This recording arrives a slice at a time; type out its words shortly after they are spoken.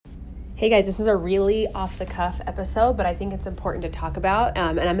Hey guys, this is a really off-the-cuff episode, but I think it's important to talk about,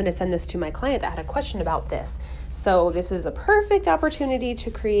 and I'm going to send this to my client that had a question about this. So this is the perfect opportunity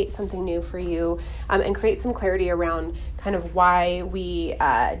to create something new for you and create some clarity around kind of why we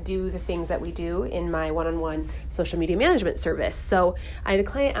do the things that we do in my one-on-one social media management service. So I had a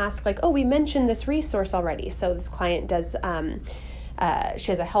client ask we mentioned this resource already. So this client does...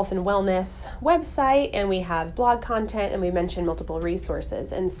 she has a health and wellness website, and we have blog content, and we mentioned multiple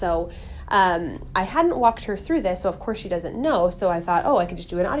resources. And so I hadn't walked her through this, so of course she doesn't know. So I thought, I could just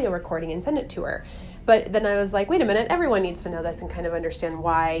do an audio recording and send it to her. But then I was like, wait a minute, everyone needs to know this and kind of understand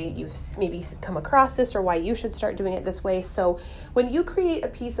why you've maybe come across this or why you should start doing it this way. So when you create a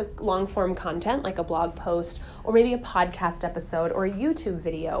piece of long form content, like a blog post or maybe a podcast episode or a YouTube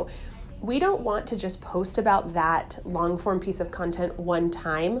video, we don't want to just post about that long form piece of content one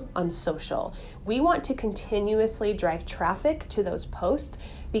time on social. We want to continuously drive traffic to those posts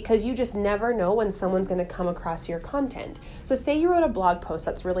because you just never know when someone's going to come across your content. So say you wrote a blog post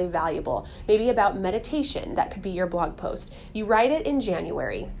that's really valuable, maybe about meditation, that could be your blog post. You write it in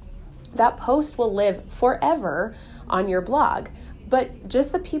January. That post will live forever on your blog. But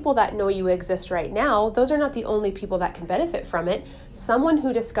just the people that know you exist right now, those are not the only people that can benefit from it. Someone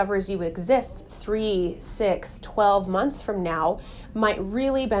who discovers you exist 3, 6, 12 months from now might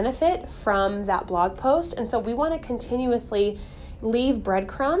really benefit from that blog post. And so we want to continuously leave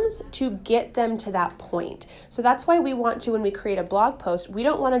breadcrumbs to get them to that point. So that's why we want to, when we create a blog post, we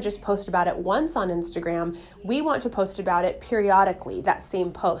don't want to just post about it once on Instagram. We want to post about it periodically, that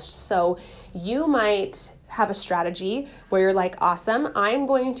same post. So you might have a strategy where you're like, awesome, I'm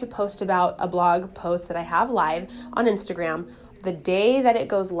going to post about a blog post that I have live on Instagram the day that it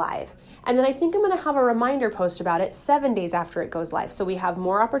goes live. And then I think I'm going to have a reminder post about it 7 days after it goes live. So we have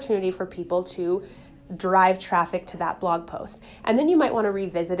more opportunity for people to drive traffic to that blog post. And then you might want to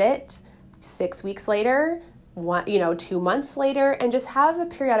revisit it 6 weeks later, 2 months later, and just have a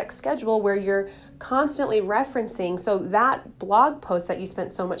periodic schedule where you're constantly referencing. So that blog post that you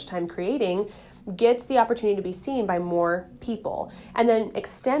spent so much time creating gets the opportunity to be seen by more people. And then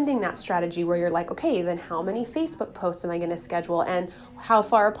extending that strategy where you're like, okay, then how many Facebook posts am I going to schedule, and how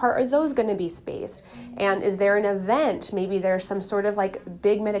far apart are those going to be spaced? And is there an event? Maybe there's some sort of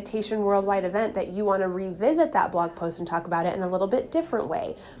big meditation worldwide event that you want to revisit that blog post and talk about it in a little bit different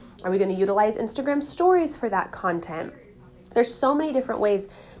way. Are we going to utilize Instagram stories for that content? There's so many different ways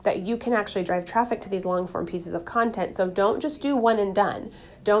that you can actually drive traffic to these long form pieces of content. So don't just do one and done.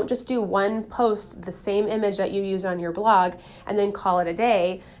 Don't just do one post, the same image that you use on your blog, and then call it a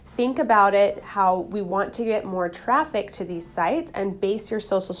day. Think about it, how we want to get more traffic to these sites, and base your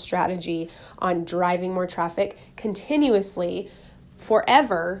social strategy on driving more traffic continuously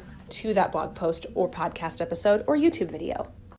forever to that blog post or podcast episode or YouTube video.